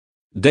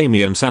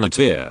Damien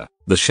Sanatier,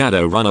 the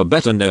Shadowrunner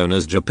better known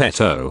as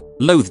Geppetto,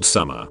 loathed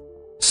summer.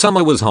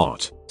 Summer was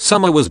hot,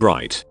 summer was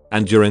bright,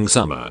 and during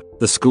summer,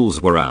 the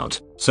schools were out,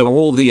 so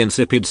all the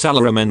insipid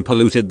salarymen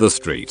polluted the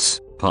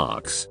streets,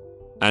 parks,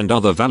 and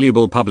other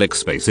valuable public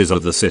spaces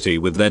of the city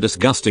with their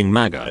disgusting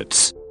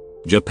maggots.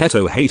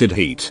 Geppetto hated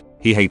heat,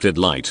 he hated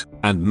light,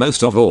 and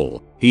most of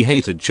all, he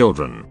hated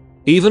children.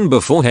 Even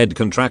before he'd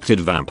contracted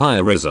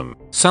vampirism,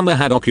 summer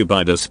had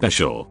occupied a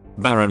special,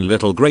 barren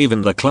little grave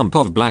in the clump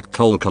of black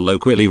coal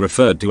colloquially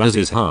referred to as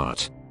his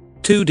heart.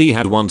 2D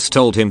had once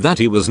told him that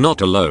he was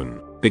not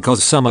alone,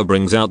 because summer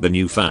brings out the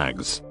new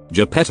fags.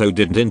 Geppetto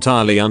didn't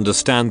entirely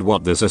understand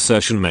what this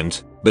assertion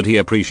meant, but he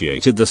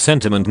appreciated the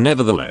sentiment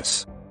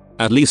nevertheless.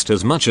 At least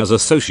as much as a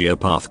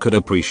sociopath could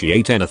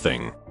appreciate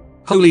anything.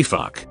 Holy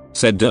fuck,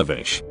 said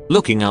Dervish,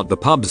 looking out the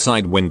pub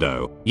side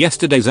window.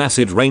 Yesterday's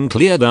acid rain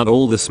cleared out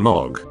all the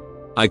smog.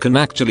 I can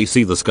actually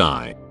see the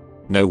sky.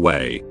 No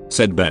way,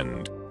 said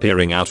Bend,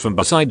 peering out from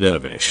beside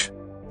Dervish.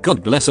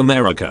 God bless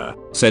America,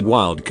 said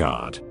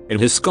Wildcard, in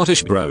his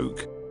Scottish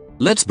brogue.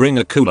 Let's bring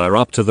a cooler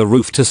up to the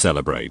roof to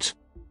celebrate.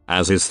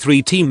 As his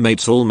 3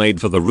 teammates all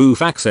made for the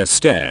roof access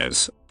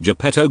stairs,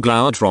 Geppetto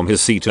glowered from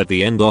his seat at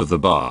the end of the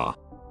bar.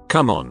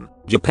 Come on,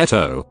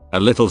 Geppetto, a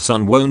little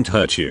sun won't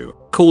hurt you,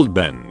 called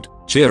Bend,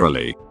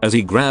 cheerily, as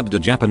he grabbed a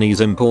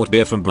Japanese import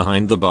beer from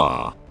behind the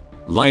bar.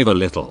 Live a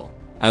little.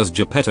 As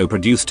Geppetto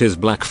produced his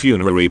black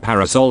funerary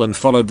parasol and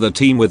followed the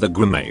team with a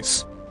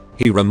grimace.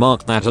 He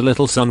remarked that a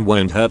little sun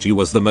won't hurt you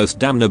was the most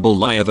damnable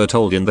lie ever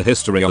told in the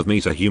history of me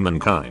to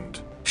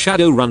humankind.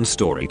 Shadowrun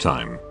story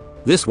time.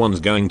 This one's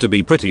going to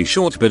be pretty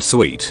short but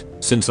sweet,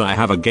 since I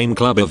have a game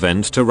club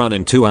event to run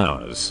in 2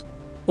 hours.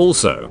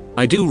 Also,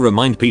 I do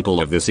remind people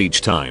of this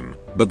each time,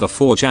 but the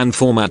 4chan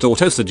format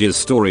autosages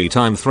story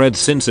time thread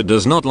since it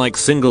does not like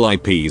single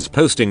IPs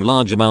posting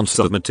large amounts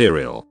of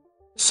material.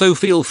 So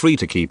feel free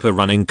to keep a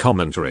running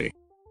commentary.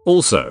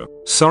 Also,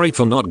 sorry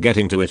for not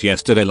getting to it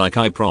yesterday like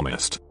I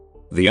promised.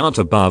 The art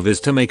above is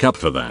to make up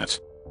for that.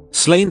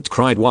 Slaint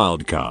cried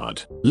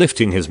Wildcard,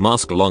 lifting his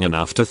mask long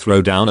enough to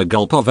throw down a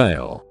gulp of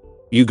ale.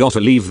 You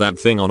gotta leave that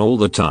thing on all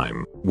the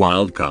time,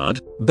 Wildcard.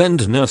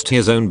 Bend nursed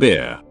his own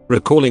beer,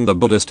 recalling the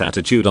Buddhist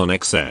attitude on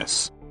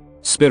excess.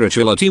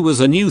 Spirituality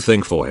was a new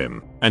thing for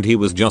him, and he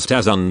was just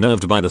as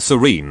unnerved by the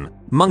serene,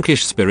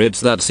 monkish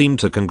spirits that seemed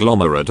to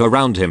conglomerate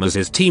around him as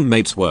his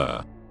teammates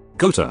were.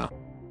 Gota.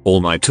 All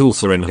my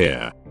tools are in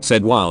here,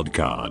 said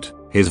Wildcard,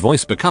 his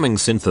voice becoming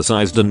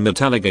synthesized and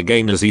metallic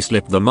again as he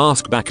slipped the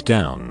mask back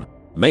down.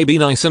 Maybe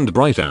nice and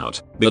bright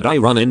out, but I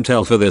run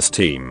intel for this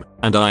team,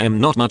 and I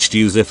am not much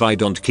use if I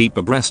don't keep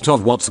abreast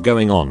of what's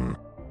going on.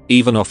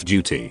 Even off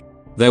duty.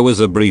 There was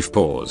a brief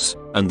pause,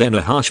 and then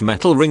a harsh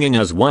metal ringing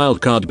as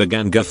Wildcard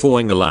began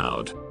guffawing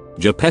aloud.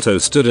 Geppetto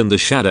stood in the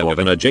shadow of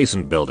an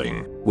adjacent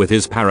building, with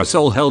his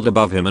parasol held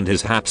above him and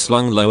his hat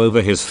slung low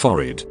over his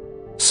forehead.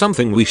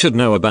 Something we should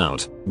know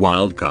about,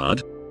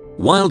 Wildcard?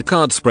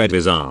 Wildcard spread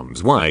his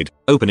arms wide,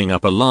 opening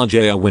up a large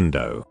air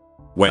window.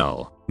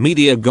 Well,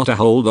 media got a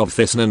hold of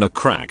this in a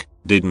crack,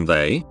 didn't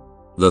they?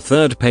 The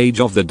third page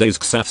of the day's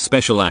XAF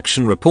Special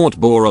Action Report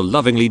bore a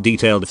lovingly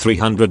detailed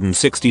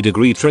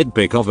 360-degree thread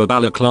pic of a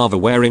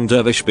balaclava-wearing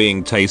dervish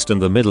being tased in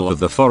the middle of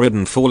the forehead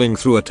and falling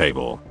through a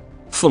table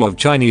full of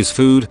Chinese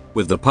food,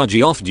 with the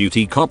pudgy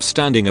off-duty cop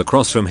standing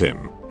across from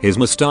him, his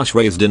mustache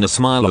raised in a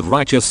smile of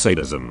righteous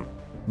sadism.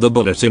 The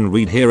bulletin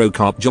read Hero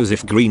Cop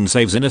Joseph Green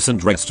saves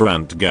innocent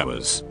restaurant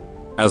goers.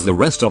 As the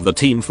rest of the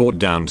team fought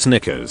down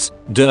snickers,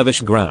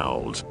 Dervish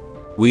growled.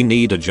 We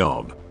need a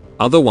job.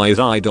 Otherwise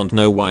I don't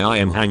know why I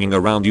am hanging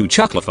around you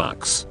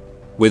chucklefucks.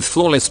 With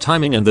flawless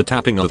timing and the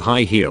tapping of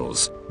high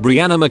heels,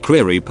 Brianna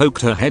McCreary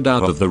poked her head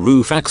out of the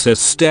roof access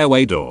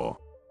stairway door.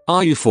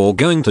 Are you four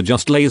going to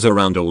just laze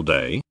around all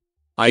day?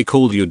 I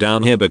called you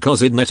down here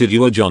because it netted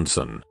you a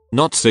Johnson,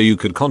 not so you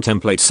could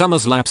contemplate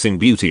summer's lapsing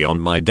beauty on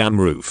my damn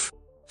roof.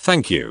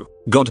 Thank you,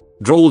 God,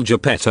 drawled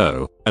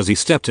Geppetto, as he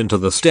stepped into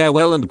the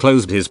stairwell and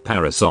closed his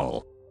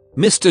parasol.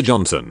 Mr.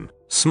 Johnson,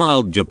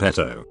 smiled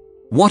Geppetto.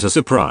 What a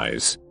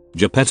surprise.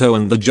 Geppetto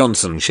and the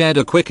Johnson shared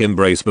a quick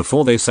embrace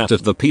before they sat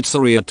at the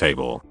pizzeria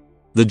table.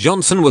 The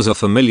Johnson was a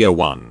familiar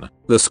one,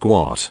 the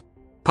squat,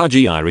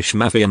 pudgy Irish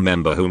mafia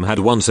member whom had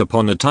once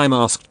upon a time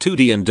asked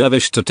 2D and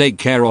Dervish to take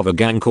care of a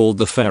gang called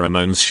the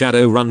Pheromones.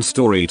 Shadowrun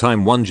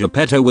Storytime 1.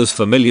 Geppetto was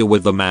familiar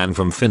with the man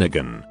from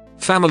Finnegan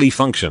Family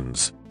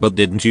Functions, but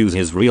didn't use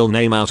his real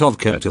name out of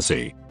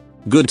courtesy.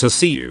 Good to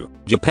see you,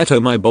 Geppetto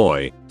my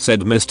boy,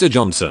 said Mr.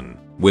 Johnson,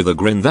 with a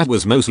grin that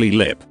was mostly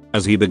lip,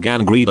 as he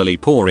began greedily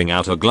pouring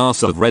out a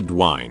glass of red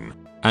wine.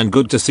 And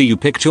good to see you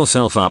picked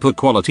yourself up a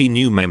quality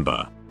new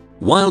member.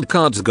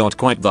 Wildcard's got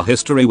quite the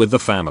history with the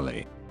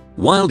family.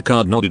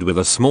 Wildcard nodded with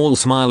a small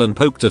smile and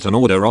poked at an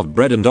order of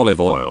bread and olive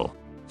oil.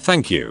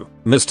 Thank you,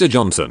 Mr.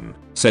 Johnson,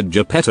 said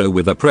Geppetto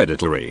with a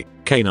predatory,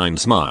 canine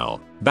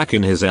smile, back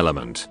in his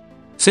element.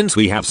 Since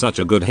we have such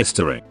a good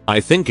history, I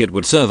think it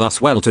would serve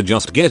us well to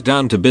just get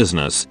down to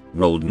business,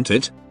 wouldn't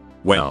it?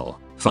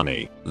 Well,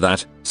 funny,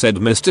 that, said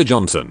Mr.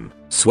 Johnson,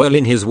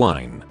 swirling his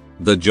wine.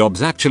 The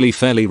job's actually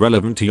fairly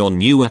relevant to your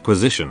new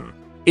acquisition.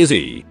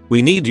 Izzy,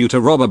 we need you to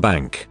rob a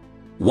bank.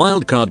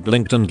 Wildcard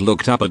blinked and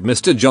looked up at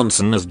Mr.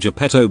 Johnson as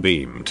Geppetto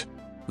beamed.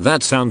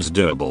 That sounds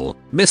doable,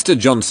 Mr.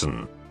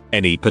 Johnson.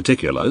 Any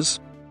particulars?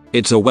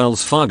 It's a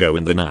Wells Fargo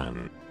in the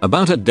Nan,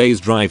 about a day's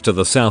drive to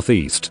the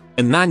southeast,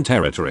 in Nan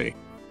Territory.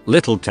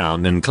 Little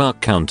town in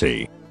Clark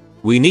County.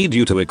 We need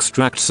you to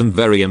extract some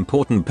very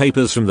important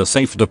papers from the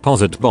safe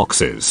deposit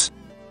boxes.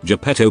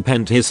 Geppetto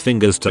penned his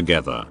fingers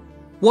together.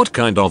 What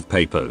kind of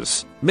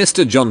papers,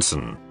 Mr.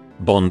 Johnson?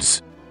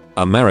 Bonds.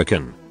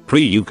 American,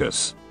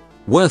 pre-UCAS.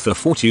 Worth a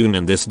fortune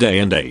in this day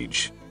and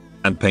age.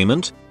 And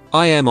payment?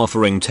 I am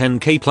offering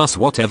 10k plus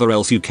whatever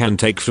else you can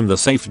take from the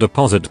safe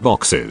deposit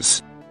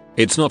boxes.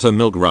 It's not a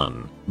milk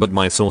run, but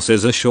my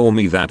sources assure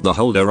me that the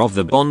holder of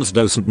the bonds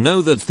doesn't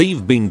know that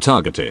they've been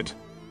targeted.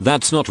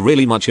 That's not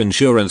really much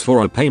insurance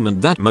for a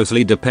payment that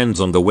mostly depends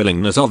on the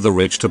willingness of the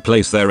rich to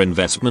place their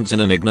investments in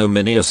an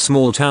ignominious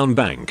small town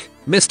bank,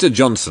 Mr.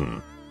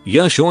 Johnson.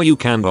 You're sure you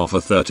can offer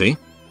 30?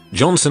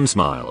 Johnson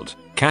smiled,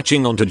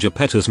 catching on to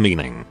Geppetto's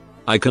meaning.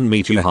 I can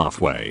meet you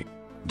halfway.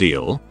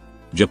 Deal?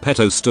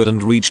 Geppetto stood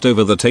and reached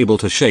over the table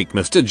to shake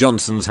Mr.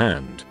 Johnson's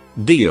hand.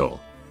 Deal.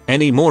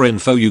 Any more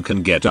info you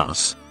can get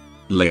us?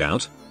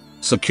 Layout?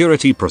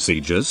 Security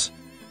procedures?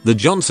 The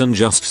Johnson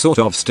just sort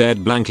of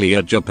stared blankly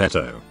at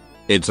Geppetto.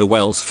 It's a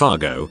Wells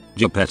Fargo,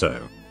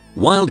 Geppetto.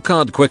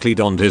 Wildcard quickly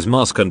donned his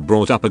mask and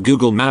brought up a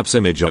Google Maps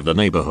image of the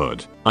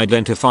neighborhood,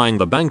 identifying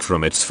the bank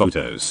from its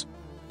photos.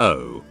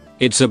 Oh,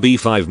 it's a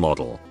B5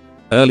 model.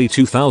 Early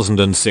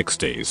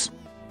 2060s.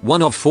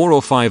 One of 4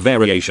 or 5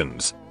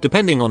 variations,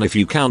 depending on if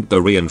you count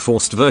the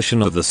reinforced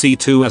version of the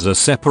C2 as a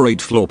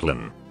separate floor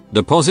plan.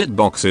 Deposit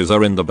boxes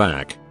are in the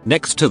back,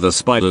 next to the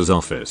spider's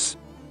office.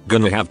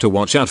 Gonna have to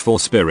watch out for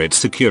spirit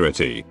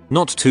security,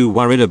 not too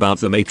worried about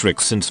the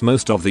matrix since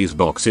most of these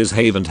boxes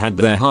haven't had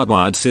their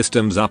hardwired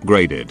systems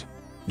upgraded.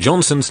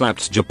 Johnson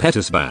slapped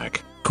Geppetto's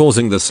back,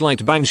 causing the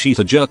slight banshee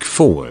to jerk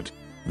forward.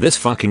 This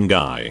fucking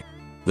guy.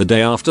 The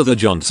day after the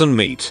Johnson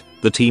meet,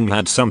 the team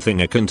had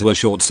something akin to a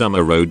short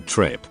summer road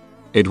trip.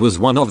 It was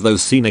one of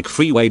those scenic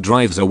freeway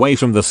drives away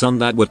from the sun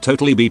that would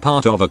totally be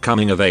part of a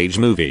coming-of-age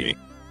movie.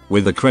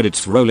 With the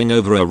credits rolling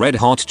over a Red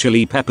Hot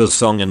Chili Peppers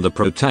song and the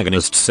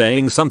protagonist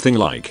saying something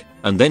like,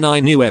 "And then I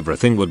knew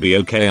everything would be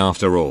okay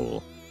after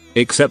all."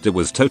 Except it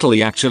was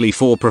totally actually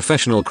 4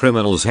 professional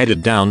criminals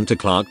headed down to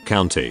Clark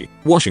County,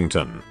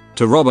 Washington,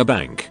 to rob a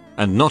bank,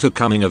 and not a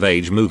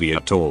coming-of-age movie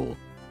at all.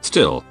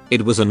 Still,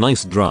 it was a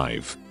nice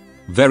drive.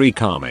 Very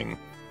calming.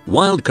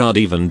 Wildcard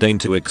even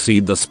deigned to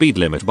exceed the speed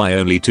limit by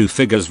only 2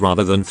 figures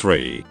rather than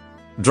 3.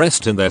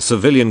 Dressed in their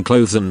civilian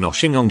clothes and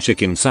noshing on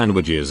chicken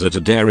sandwiches at a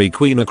Dairy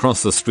Queen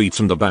across the street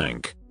from the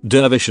bank,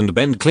 Dervish and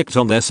Ben clicked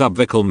on their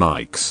subvocal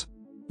mics.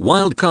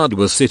 Wildcard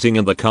was sitting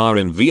in the car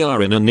in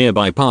VR in a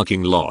nearby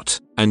parking lot,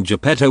 and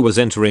Geppetto was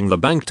entering the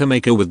bank to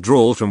make a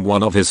withdrawal from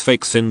one of his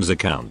fake Sins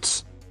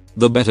accounts.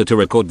 The better to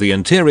record the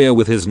interior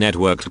with his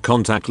networked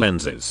contact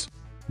lenses.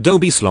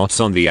 Dobie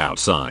slots on the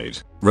outside,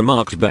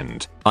 remarked Ben,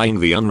 eyeing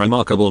the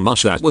unremarkable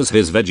mush that was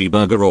his veggie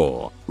burger,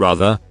 or,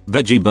 rather,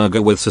 veggie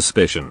burger with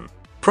suspicion.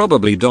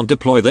 Probably don't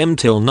deploy them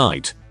till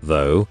night,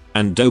 though,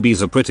 and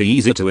Dobies are pretty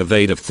easy to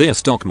evade if they're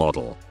stock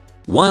model.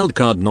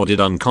 Wildcard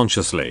nodded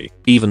unconsciously,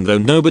 even though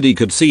nobody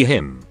could see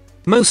him.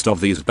 Most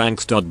of these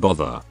banks don't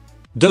bother.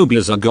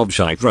 Dobies are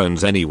gobshite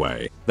drones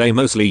anyway, they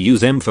mostly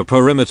use them for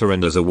perimeter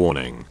and as a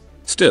warning.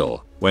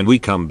 Still, when we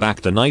come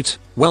back tonight,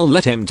 well,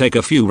 let him take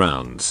a few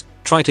rounds,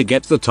 try to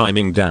get the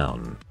timing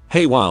down.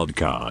 Hey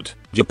Wildcard,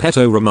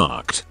 Geppetto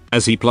remarked,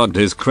 as he plugged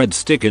his cred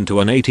stick into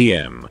an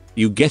ATM,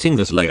 you getting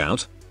this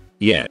layout?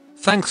 Yeah,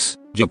 thanks,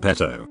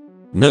 Geppetto.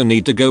 No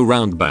need to go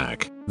round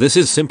back, this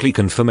is simply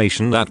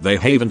confirmation that they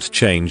haven't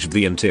changed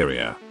the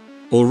interior.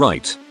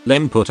 Alright,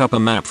 lem put up a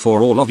map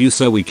for all of you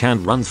so we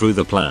can run through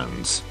the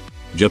plans.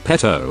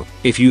 Geppetto,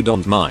 if you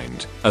don't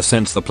mind,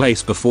 assense the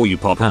place before you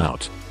pop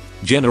out.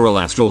 General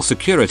astral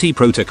security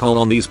protocol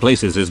on these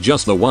places is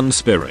just the one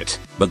spirit,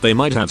 but they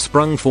might have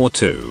sprung for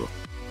 2.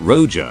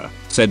 Roger,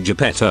 said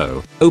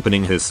Geppetto,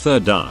 opening his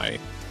third eye.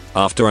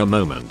 After a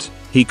moment,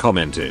 he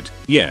commented,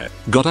 yeah,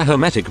 got a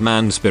hermetic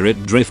man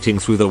spirit drifting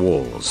through the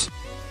walls.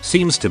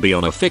 Seems to be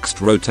on a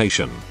fixed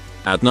rotation.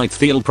 At night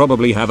they'll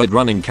probably have it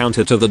running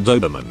counter to the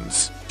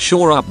Dobermans,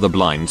 shore up the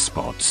blind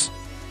spots.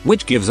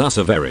 Which gives us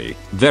a very,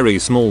 very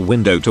small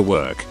window to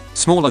work,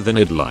 smaller than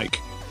I'd like.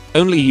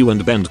 Only you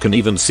and Ben can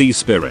even see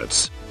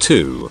spirits,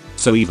 too,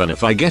 so even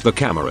if I get the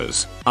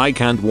cameras, I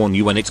can't warn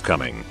you when it's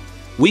coming.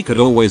 We could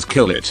always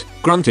kill it,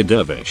 grunted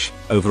Dervish,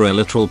 over a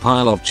literal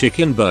pile of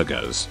chicken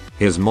burgers,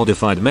 his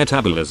modified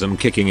metabolism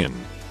kicking in.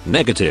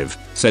 Negative,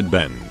 said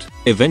Ben,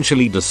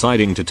 eventually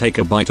deciding to take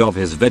a bite of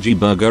his veggie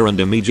burger and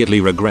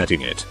immediately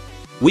regretting it.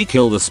 We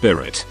kill the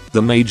spirit,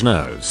 the mage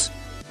knows.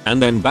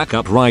 And then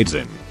backup rides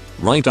in.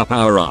 Right up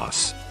our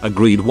ass,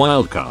 agreed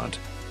Wildcard.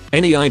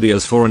 Any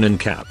ideas for an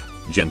in-cap,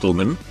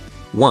 gentlemen?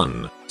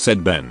 1,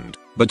 said Ben,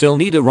 but he'll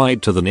need a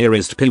ride to the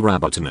nearest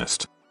rabbit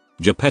nest.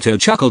 Geppetto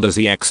chuckled as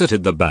he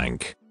exited the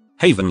bank.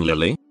 Haven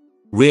Lily?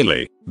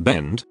 Really,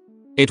 Ben?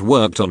 It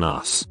worked on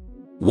us.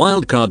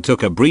 Wildcard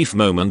took a brief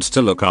moment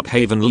to look up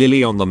Haven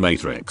Lily on the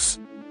Matrix.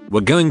 We're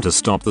going to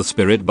stop the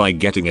spirit by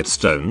getting it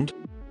stoned?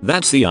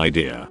 That's the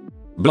idea.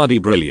 Bloody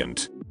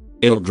brilliant.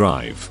 Ill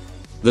drive.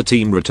 The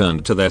team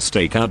returned to their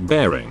stakeout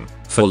bearing,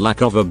 for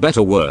lack of a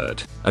better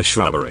word, a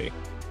shrubbery.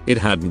 It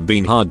hadn't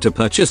been hard to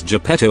purchase.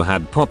 Geppetto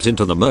had popped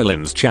into the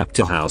Merlin's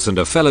chapter house and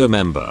a fellow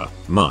member,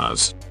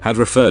 Mars, had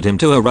referred him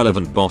to a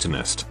relevant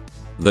botanist.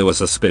 Though a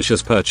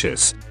suspicious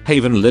purchase,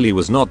 Haven Lily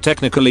was not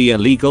technically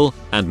illegal,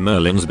 and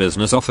Merlin's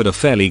business offered a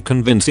fairly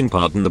convincing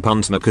pardon the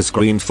pun snooker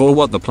screen for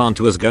what the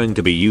plant was going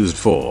to be used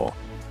for.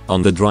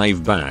 On the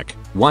drive back,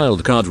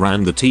 Wildcard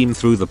ran the team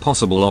through the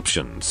possible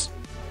options.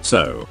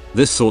 So,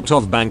 this sort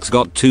of bank's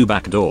got two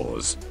back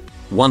doors.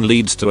 One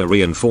leads to a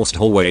reinforced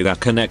hallway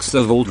that connects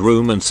the vault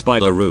room and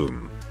spider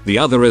room. The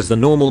other is the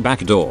normal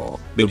back door,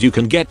 but you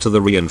can get to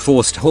the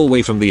reinforced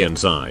hallway from the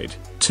inside,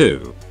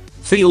 too.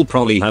 Thee'll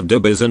probably have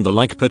dibbies and the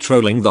like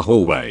patrolling the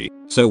hallway,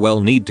 so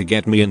we'll need to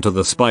get me into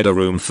the spider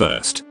room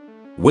first.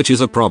 Which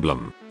is a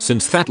problem,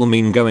 since that'll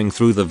mean going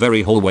through the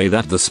very hallway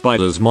that the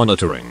spider's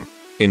monitoring.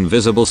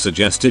 Invisible,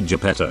 suggested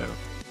Geppetto.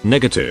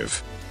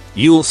 Negative.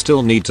 You'll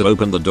still need to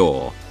open the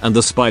door, and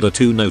the spider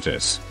to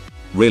notice.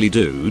 Really,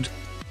 dude?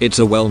 It's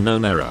a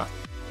well-known error.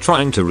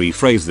 Trying to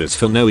rephrase this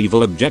for no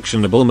evil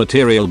objectionable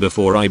material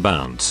before I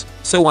bounce,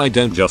 so I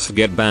don't just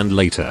get banned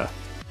later.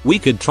 We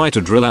could try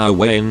to drill our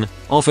way in,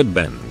 offered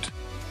Bend.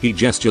 He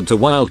gestured to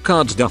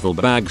Wildcard's duffel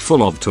bag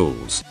full of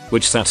tools,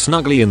 which sat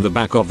snugly in the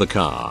back of the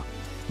car.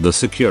 The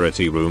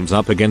security room's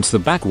up against the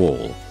back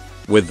wall.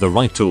 With the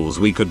right tools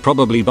we could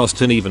probably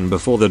bust in even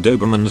before the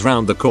Dobermans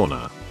round the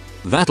corner.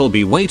 That'll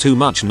be way too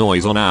much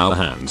noise on our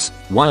hands.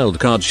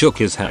 Wildcard shook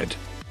his head.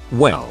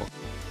 Well.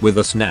 With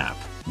a snap,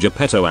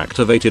 Geppetto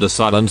activated a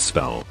silence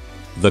spell.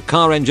 The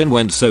car engine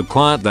went so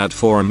quiet that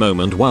for a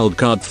moment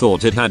Wildcard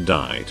thought it had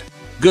died.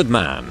 Good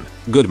man,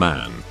 good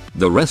man.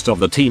 The rest of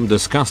the team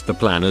discussed the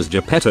plan as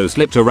Geppetto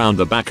slipped around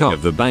the back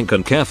of the bank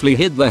and carefully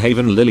hid the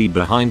Haven Lily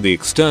behind the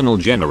external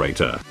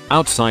generator,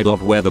 outside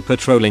of where the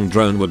patrolling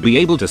drone would be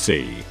able to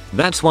see.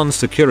 That's one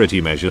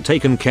security measure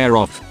taken care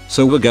of,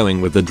 so we're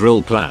going with the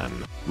drill plan,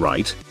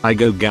 right? I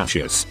go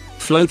gaseous,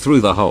 float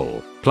through the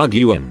hole, plug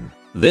you in.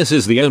 This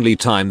is the only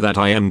time that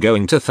I am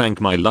going to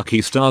thank my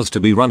lucky stars to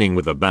be running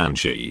with a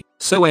Banshee,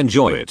 so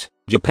enjoy it,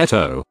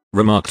 Geppetto,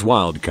 remarked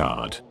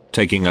Wildcard,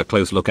 taking a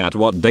close look at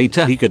what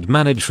data he could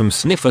manage from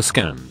sniffer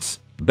scans.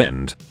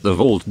 Bend, the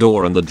vault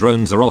door and the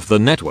drones are off the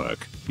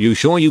network. You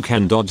sure you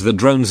can dodge the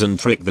drones and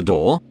trick the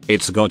door?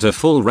 It's got a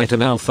full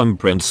retinal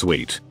thumbprint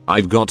suite.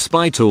 I've got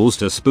spy tools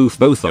to spoof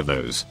both of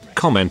those,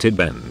 commented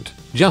Bend.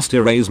 Just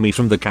erase me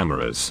from the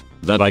cameras.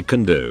 That I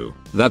can do.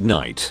 That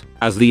night,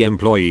 as the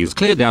employees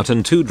cleared out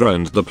and two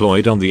drones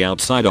deployed on the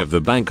outside of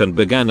the bank and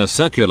began a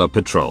circular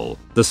patrol,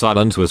 the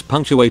silence was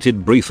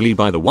punctuated briefly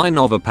by the whine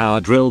of a power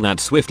drill that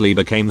swiftly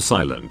became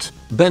silent.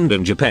 Bend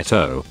and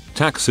Geppetto,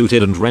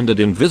 tack-suited and rendered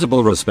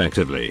invisible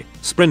respectively,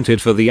 sprinted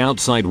for the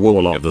outside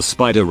wall of the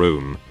spider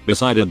room,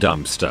 beside a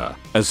dumpster,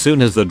 as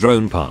soon as the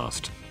drone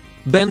passed.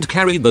 Bend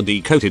carried the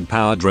decoded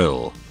power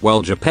drill,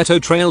 while Geppetto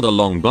trailed a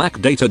long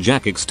black data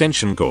jack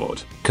extension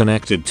cord,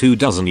 connected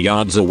 24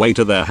 yards away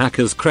to their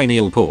hacker's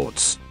cranial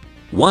ports.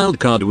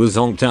 Wildcard was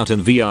zonked out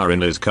in VR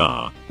in his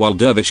car, while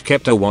Dervish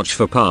kept a watch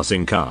for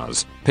passing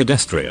cars,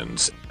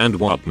 pedestrians, and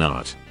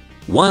whatnot.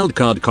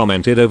 Wildcard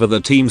commented over the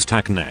team's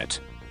TACnet.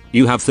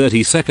 You have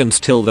 30 seconds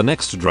till the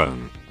next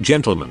drone,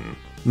 gentlemen.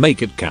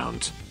 Make it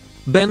count.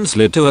 Ben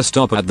slid to a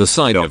stop at the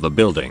side of the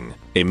building,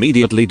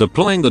 immediately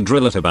deploying the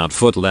drill at about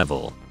foot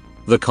level.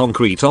 The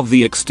concrete of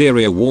the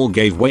exterior wall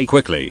gave way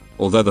quickly,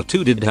 although the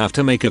two did have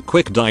to make a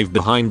quick dive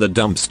behind the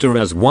dumpster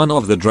as one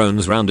of the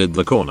drones rounded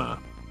the corner.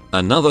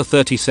 Another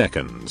 30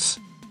 seconds.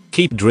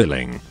 Keep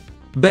drilling.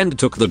 Ben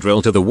took the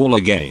drill to the wall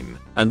again,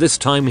 and this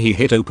time he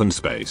hit open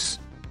space,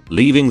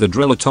 leaving the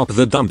drill atop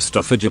the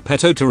dumpster for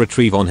Geppetto to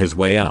retrieve on his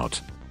way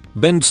out.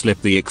 Ben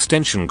slipped the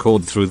extension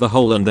cord through the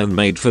hole and then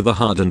made for the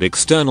hardened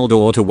external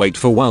door to wait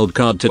for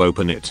Wildcard to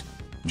open it.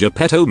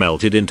 Geppetto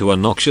melted into a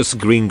noxious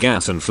green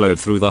gas and flowed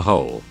through the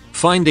hole,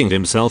 finding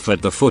himself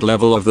at the foot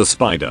level of the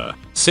spider,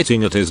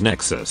 sitting at his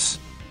nexus.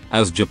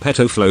 As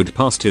Geppetto flowed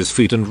past his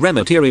feet and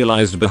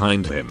rematerialized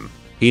behind him,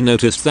 he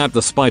noticed that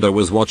the spider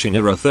was watching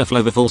a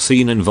rather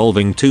scene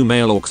involving two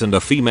male orcs and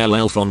a female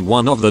elf on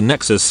one of the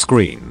nexus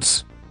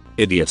screens.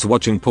 Idiots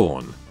watching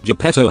porn,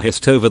 Geppetto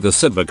hissed over the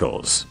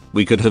cervicals.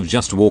 We could have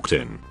just walked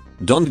in.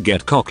 Don't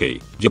get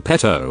cocky,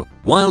 Geppetto,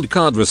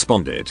 Wildcard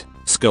responded,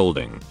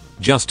 scolding.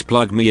 Just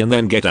plug me and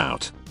then get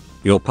out.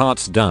 Your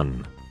part's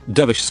done.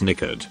 Dervish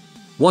snickered.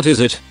 What is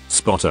it,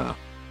 Spotter?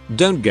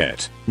 Don't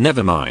get,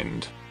 never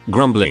mind.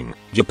 Grumbling,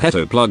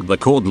 Geppetto plugged the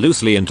cord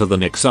loosely into the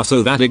nexus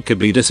so that it could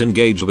be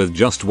disengaged with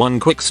just one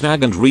quick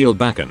snag and reeled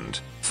back and,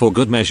 for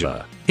good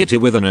measure, hit it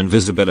with an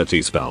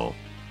invisibility spell.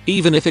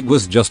 Even if it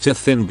was just a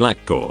thin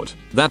black cord,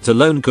 that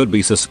alone could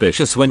be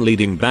suspicious when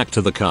leading back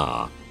to the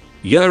car.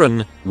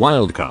 Urine,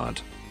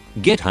 Wildcard.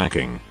 Get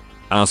hacking.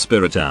 Our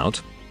spirit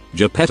out?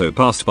 Geppetto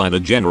passed by the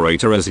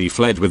generator as he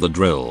fled with the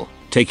drill,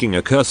 taking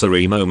a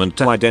cursory moment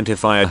to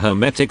identify a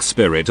hermetic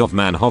spirit of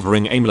man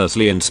hovering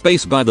aimlessly in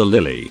space by the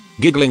lily,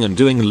 giggling and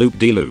doing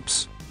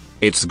loop-de-loops.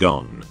 It's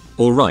gone.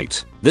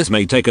 Alright, this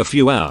may take a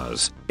few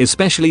hours,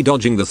 especially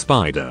dodging the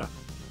spider.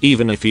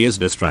 Even if he is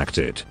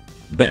distracted.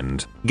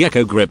 Bend,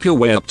 Gecko, grip your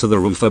way up to the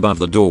roof above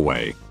the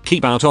doorway.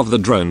 Keep out of the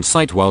drone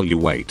sight while you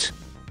wait.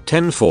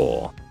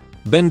 10-4.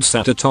 Bend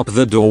sat atop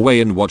the doorway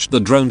and watched the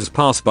drones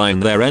pass by in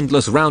their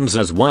endless rounds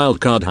as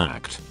Wildcard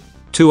hacked.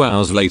 2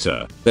 hours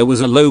later, there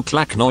was a low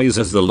clack noise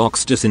as the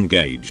locks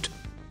disengaged.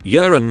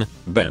 Yaron,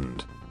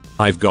 Bend.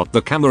 I've got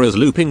the cameras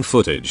looping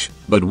footage,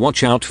 but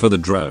watch out for the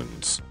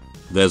drones.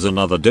 There's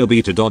another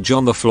Dobby to dodge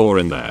on the floor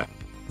in there.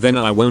 Then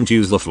I won't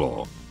use the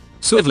floor.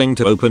 Swiveling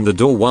to open the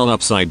door while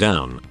upside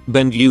down,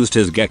 Bend used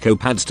his gecko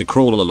pads to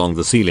crawl along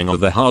the ceiling of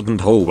the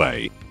hardened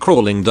hallway,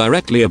 crawling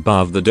directly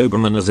above the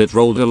Doberman as it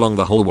rolled along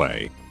the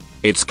hallway.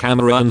 Its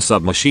camera and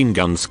submachine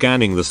gun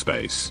scanning the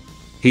space.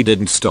 He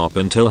didn't stop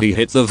until he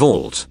hit the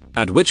vault,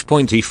 at which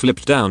point he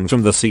flipped down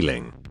from the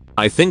ceiling.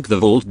 I think the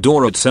vault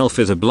door itself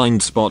is a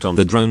blind spot on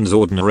the drone's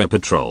ordinary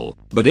patrol,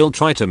 but he'll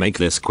try to make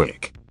this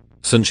quick.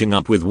 Cinching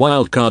up with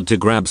Wildcard to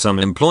grab some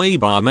employee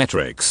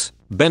biometrics,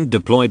 Bend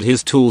deployed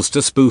his tools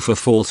to spoof a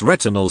false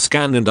retinal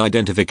scan and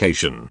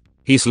identification.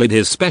 He slid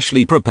his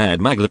specially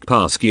prepared magnet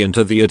passkey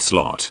into the ID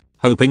slot,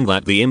 hoping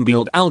that the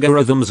inbuilt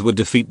algorithms would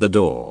defeat the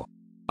door.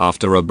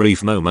 After a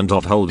brief moment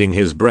of holding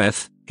his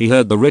breath, he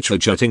heard the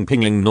ricocheting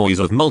pinging noise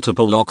of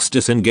multiple locks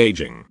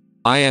disengaging.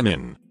 I am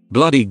in.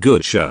 Bloody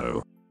good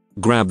show.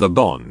 Grab the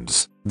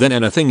bonds, then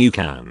anything you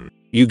can.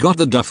 You got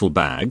the duffel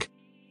bag?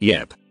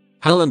 Yep.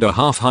 Hell and a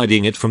half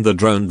hiding it from the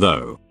drone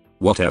though.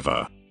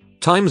 Whatever.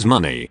 Time's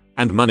money,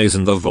 and money's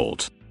in the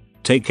vault.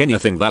 Take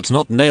anything that's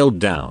not nailed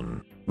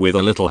down. With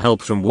a little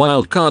help from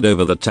Wildcard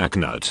over the tack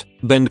nut,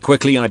 Bend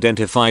quickly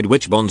identified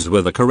which bonds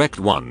were the correct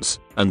ones,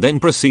 and then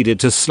proceeded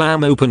to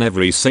slam open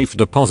every safe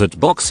deposit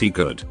box he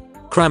could,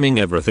 cramming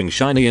everything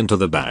shiny into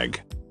the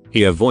bag.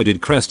 He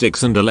avoided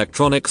crestics and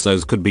electronics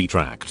as could be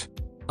tracked.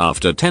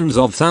 After tens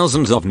of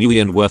thousands of new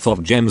yen worth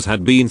of gems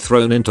had been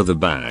thrown into the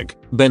bag,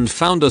 Bend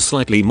found a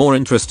slightly more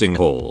interesting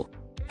haul.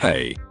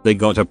 Hey, they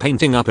got a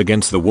painting up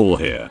against the wall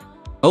here.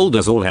 Old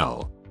as all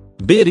hell.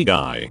 Beardy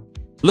guy.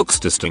 Looks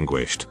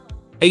distinguished.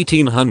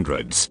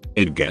 1800s,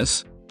 I'd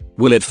guess.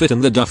 Will it fit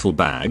in the duffel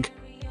bag?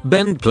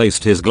 Bend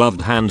placed his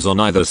gloved hands on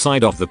either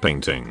side of the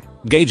painting,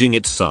 gauging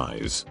its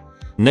size.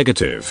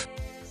 Negative.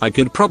 I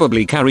could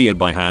probably carry it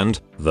by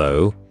hand,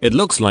 though. It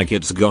looks like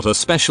it's got a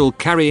special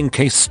carrying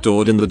case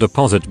stored in the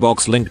deposit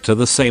box linked to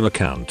the same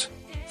account.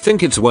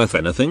 Think it's worth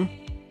anything?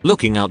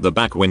 Looking out the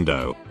back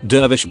window,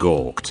 Dervish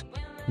gawked.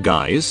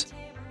 Guys?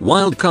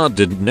 Wildcard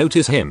didn't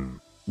notice him.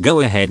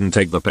 Go ahead and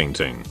take the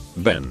painting,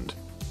 Bend.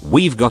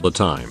 We've got the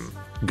time.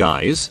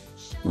 Guys?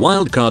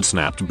 Wildcard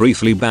snapped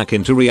briefly back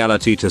into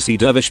reality to see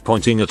Dervish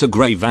pointing at a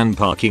grey van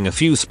parking a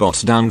few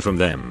spots down from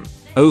them.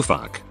 Oh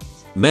fuck.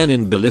 Men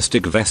in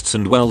ballistic vests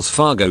and Wells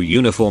Fargo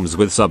uniforms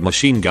with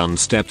submachine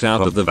guns stepped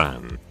out of the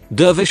van.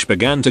 Dervish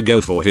began to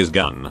go for his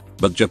gun,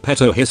 but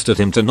Geppetto hissed at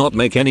him to not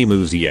make any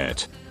moves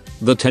yet.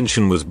 The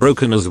tension was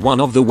broken as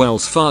one of the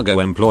Wells Fargo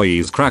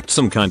employees cracked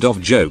some kind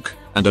of joke,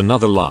 and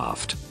another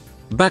laughed.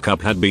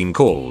 Backup had been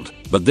called,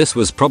 but this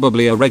was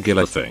probably a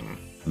regular thing.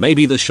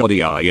 Maybe the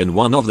shoddy eye in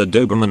one of the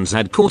Dobermans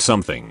had caught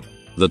something.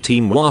 The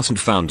team wasn't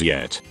found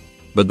yet.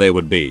 But they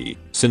would be,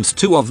 since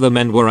two of the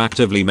men were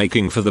actively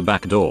making for the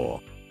back door.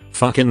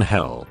 Fucking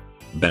hell.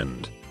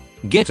 Bend.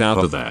 Get out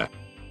of there.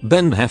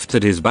 Bend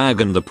hefted his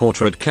bag and the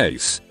portrait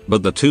case,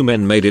 but the two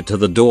men made it to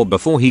the door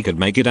before he could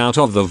make it out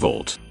of the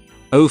vault.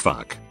 Oh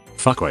fuck.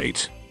 Fuck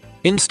wait.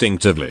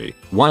 Instinctively,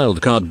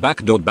 Wildcard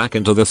backdoored back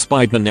into the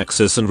Spider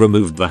Nexus and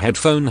removed the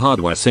headphone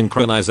hardware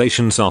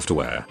synchronization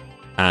software.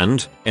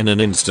 And, in an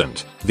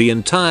instant, the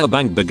entire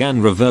bank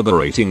began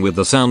reverberating with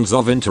the sounds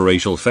of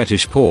interracial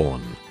fetish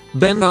porn.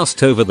 Ben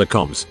asked over the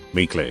comms,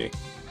 meekly.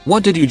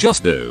 What did you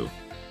just do?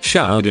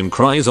 Showered in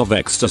cries of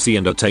ecstasy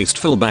and a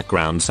tasteful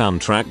background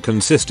soundtrack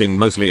consisting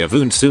mostly of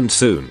oons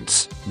oons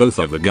oons, both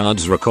of the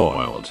guards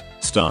recoiled,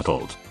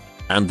 startled.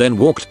 And then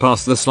walked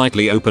past the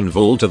slightly open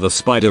vault to the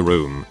spider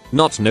room,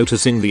 not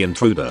noticing the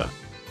intruder.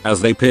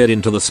 As they peered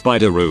into the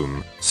spider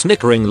room,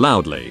 snickering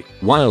loudly,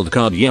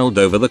 Wildcard yelled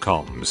over the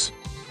comms.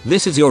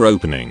 This is your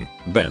opening,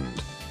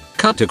 Bend.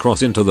 Cut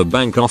across into the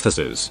bank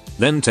offices,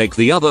 then take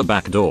the other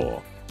back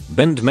door.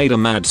 Bend made a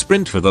mad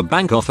sprint for the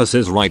bank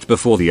offices right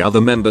before the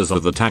other members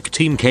of the TAC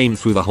team came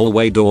through the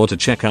hallway door to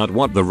check out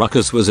what the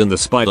ruckus was in the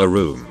spider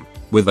room.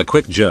 With a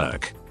quick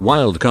jerk,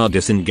 Wildcard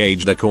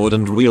disengaged the cord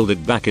and wheeled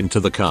it back into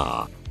the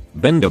car.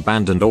 Bend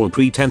abandoned all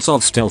pretense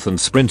of stealth and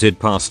sprinted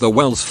past the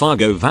Wells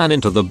Fargo van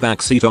into the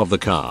back seat of the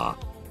car.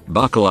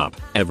 Buckle up,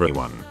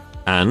 everyone.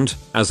 And,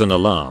 as an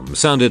alarm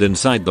sounded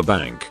inside the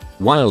bank,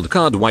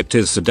 Wildcard wiped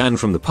his sedan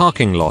from the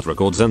parking lot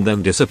records and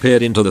then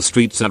disappeared into the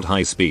streets at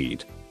high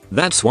speed.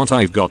 That's what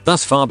I've got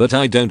thus far, but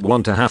I don't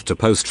want to have to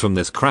post from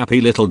this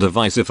crappy little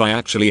device if I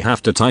actually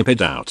have to type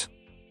it out.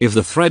 If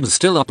the thread's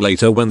still up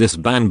later when this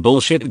ban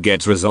bullshit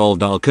gets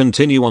resolved, I'll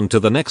continue on to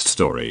the next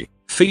story,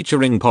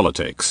 featuring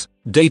politics,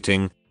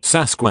 dating,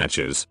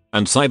 Sasquatches,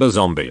 and cyber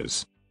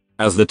zombies.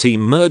 As the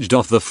team merged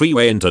off the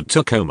freeway into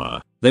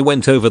Tacoma, they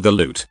went over the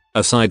loot,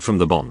 aside from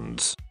the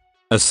bonds.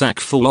 A sack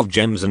full of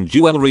gems and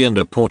jewelry and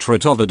a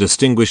portrait of a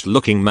distinguished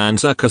looking man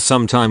circa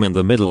sometime in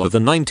the middle of the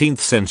 19th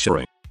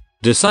century.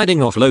 Deciding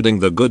offloading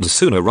the goods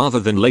sooner rather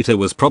than later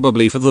was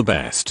probably for the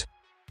best.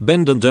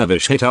 Bend and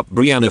Dervish hit up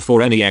Brianna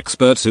for any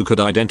experts who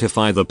could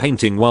identify the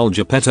painting while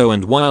Geppetto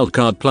and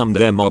Wildcard plumbed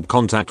their mob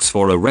contacts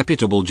for a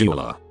reputable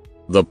jeweler.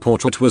 The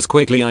portrait was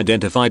quickly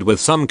identified with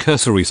some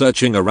cursory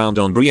searching around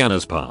on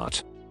Brianna's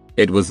part.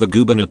 It was the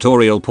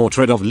gubernatorial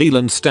portrait of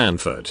Leland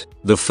Stanford,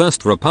 the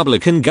first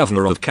Republican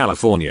governor of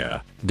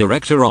California,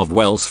 director of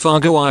Wells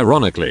Fargo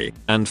ironically,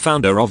 and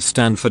founder of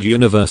Stanford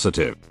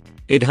University.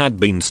 It had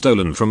been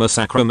stolen from a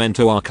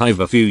Sacramento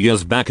archive a few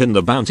years back and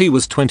the bounty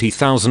was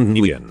 20,000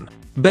 yuan.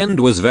 Bend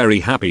was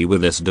very happy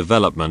with this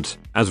development,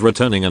 as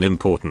returning an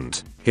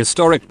important,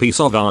 historic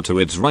piece of art to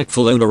its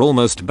rightful owner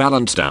almost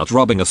balanced out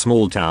robbing a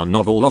small town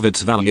of all of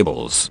its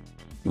valuables.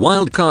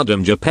 Wildcard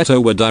and Geppetto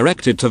were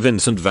directed to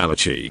Vincent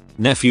Valachi,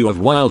 nephew of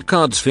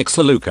Wildcard's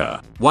fixer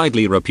Luca,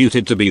 widely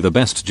reputed to be the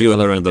best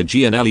jeweler in the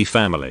Gianelli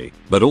family,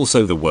 but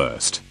also the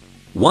worst.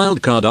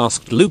 Wildcard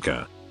asked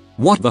Luca,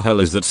 "What the hell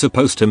is that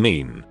supposed to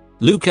mean?"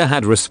 Luca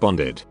had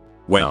responded,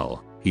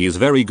 "Well, he is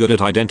very good at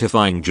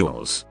identifying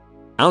jewels."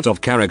 Out of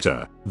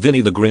character,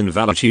 Vinny the Grin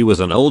Valachi was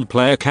an old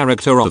player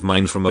character of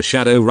mine from a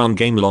Shadowrun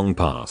game long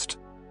past.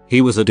 He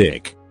was a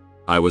dick.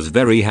 I was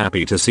very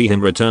happy to see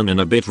him return in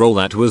a bit role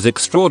that was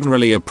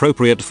extraordinarily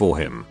appropriate for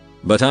him.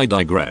 But I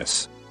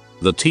digress.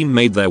 The team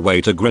made their way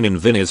to Grin and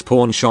Vinny's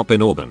pawn shop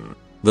in Auburn.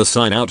 The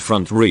sign out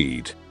front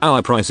read,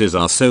 "Our prices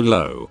are so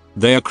low,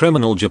 they are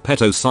criminal."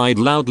 Geppetto sighed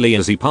loudly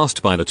as he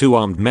passed by the two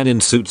armed men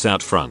in suits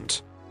out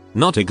front.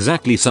 Not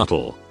exactly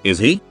subtle, is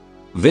he?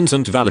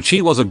 Vincent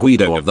Valachi was a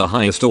Guido of the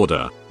highest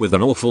order, with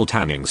an awful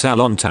tanning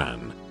salon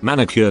tan,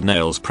 manicured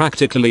nails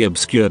practically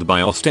obscured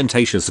by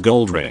ostentatious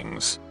gold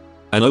rings.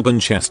 An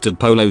open-chested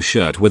polo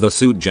shirt with a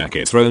suit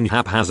jacket thrown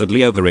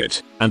haphazardly over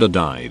it, and a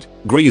dyed,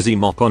 greasy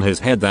mop on his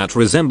head that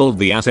resembled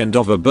the ass end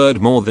of a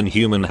bird more than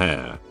human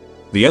hair.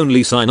 The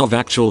only sign of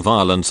actual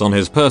violence on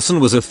his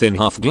person was a thin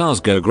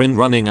half-Glasgow grin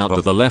running out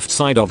of the left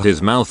side of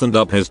his mouth and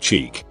up his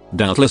cheek,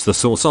 doubtless the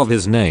source of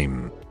his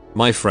name.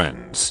 "My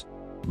friends.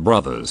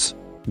 Brothers.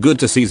 Good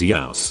to see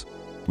yous.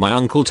 My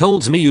uncle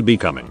told me you'd be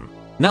coming.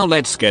 Now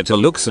let's get a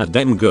looks at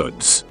them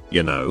goods,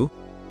 you know."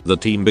 The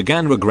team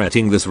began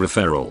regretting this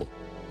referral.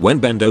 When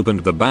Bend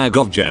opened the bag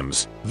of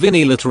gems,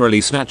 Vinny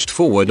literally snatched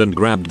forward and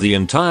grabbed the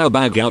entire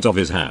bag out of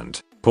his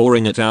hand,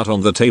 pouring it out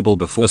on the table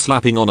before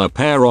slapping on a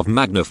pair of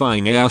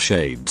magnifying AR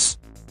shades.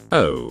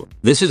 "Oh,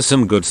 this is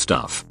some good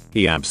stuff,"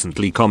 he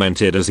absently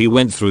commented as he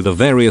went through the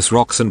various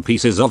rocks and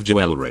pieces of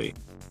jewelry,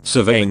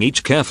 surveying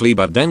each carefully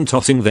but then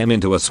tossing them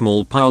into a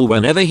small pile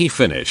whenever he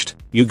finished.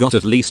 "You got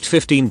at least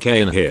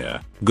 15k in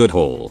here, good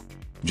haul."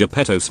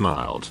 Geppetto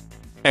smiled.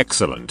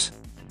 "Excellent.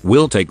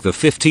 We'll take the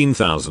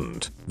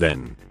 15,000,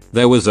 then."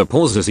 There was a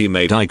pause as he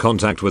made eye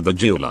contact with the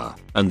jeweler,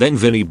 and then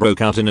Vinny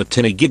broke out in a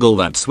tinny giggle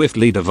that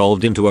swiftly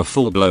devolved into a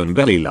full-blown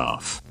belly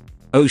laugh.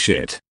 "Oh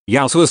shit,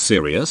 Yas was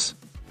serious?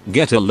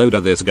 Get a load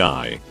of this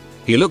guy."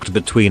 He looked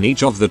between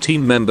each of the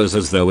team members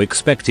as though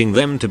expecting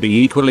them to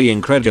be equally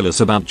incredulous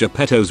about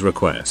Geppetto's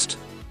request.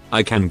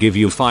 "I can give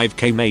you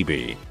 5k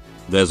maybe.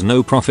 There's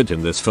no profit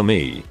in this for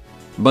me.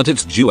 But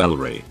it's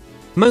jewelry.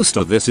 Most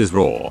of this is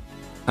raw.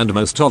 And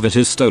most of it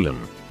is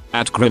stolen.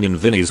 At Grin and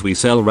Vinny's we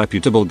sell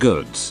reputable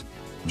goods."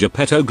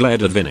 Geppetto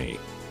glared at Vinny.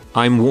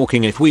 "I'm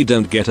walking if we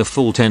don't get a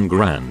full 10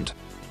 grand.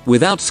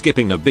 Without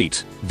skipping a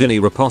beat, Vinny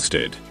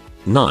riposted.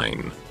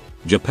 9.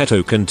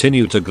 Geppetto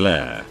continued to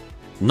glare.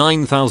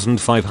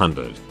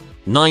 9,500.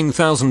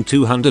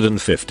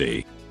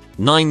 9,250.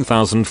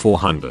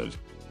 9,400.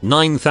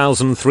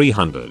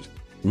 9,300.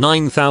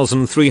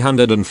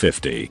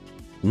 9,350.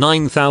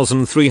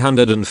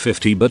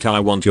 9,350 but I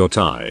want your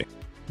tie.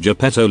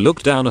 Geppetto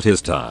looked down at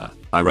his tie,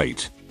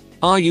 irate.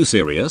 "Are you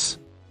serious?"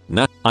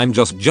 "Nah, I'm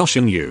just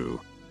joshing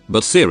you."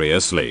 "But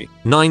seriously,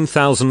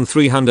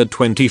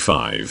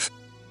 9,325.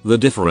 The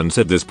difference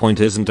at this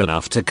point isn't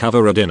enough to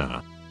cover a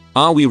dinner.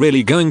 Are we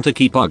really going to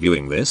keep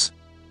arguing this?"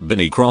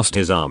 Vinny crossed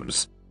his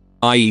arms.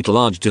 "I eat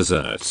large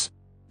desserts.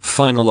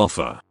 Final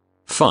offer."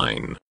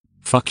 "Fine.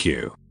 Fuck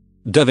you."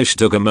 Dervish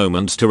took a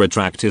moment to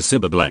retract his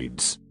saber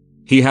blades.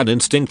 He had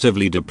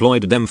instinctively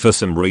deployed them for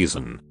some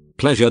reason.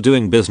 "Pleasure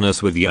doing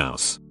business with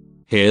Yas.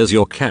 Here's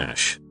your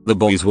cash, the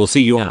boys will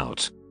see you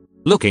out."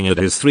 Looking at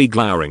his three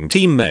glowering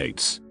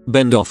teammates,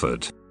 Bend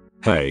offered,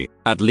 "Hey,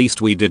 at least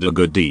we did a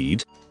good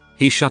deed."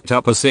 He shut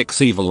up as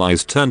 6 evil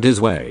eyes turned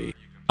his way.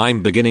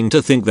 "I'm beginning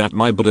to think that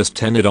my Buddhist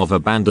tenet of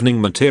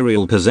abandoning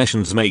material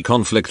possessions may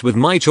conflict with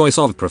my choice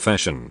of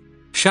profession."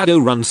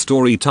 Shadowrun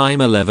story time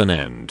 11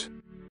 end.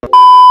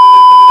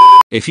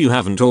 If you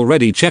haven't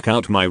already, check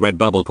out my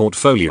Redbubble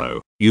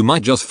portfolio. You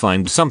might just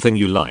find something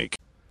you like.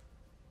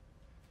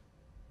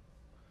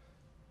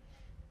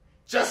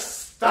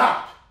 Just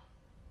stop.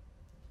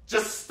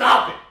 Just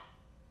stop it.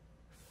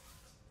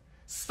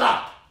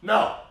 Stop.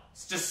 No.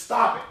 Just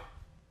stop it.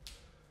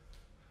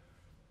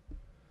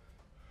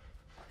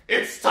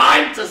 It's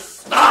time to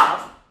stop.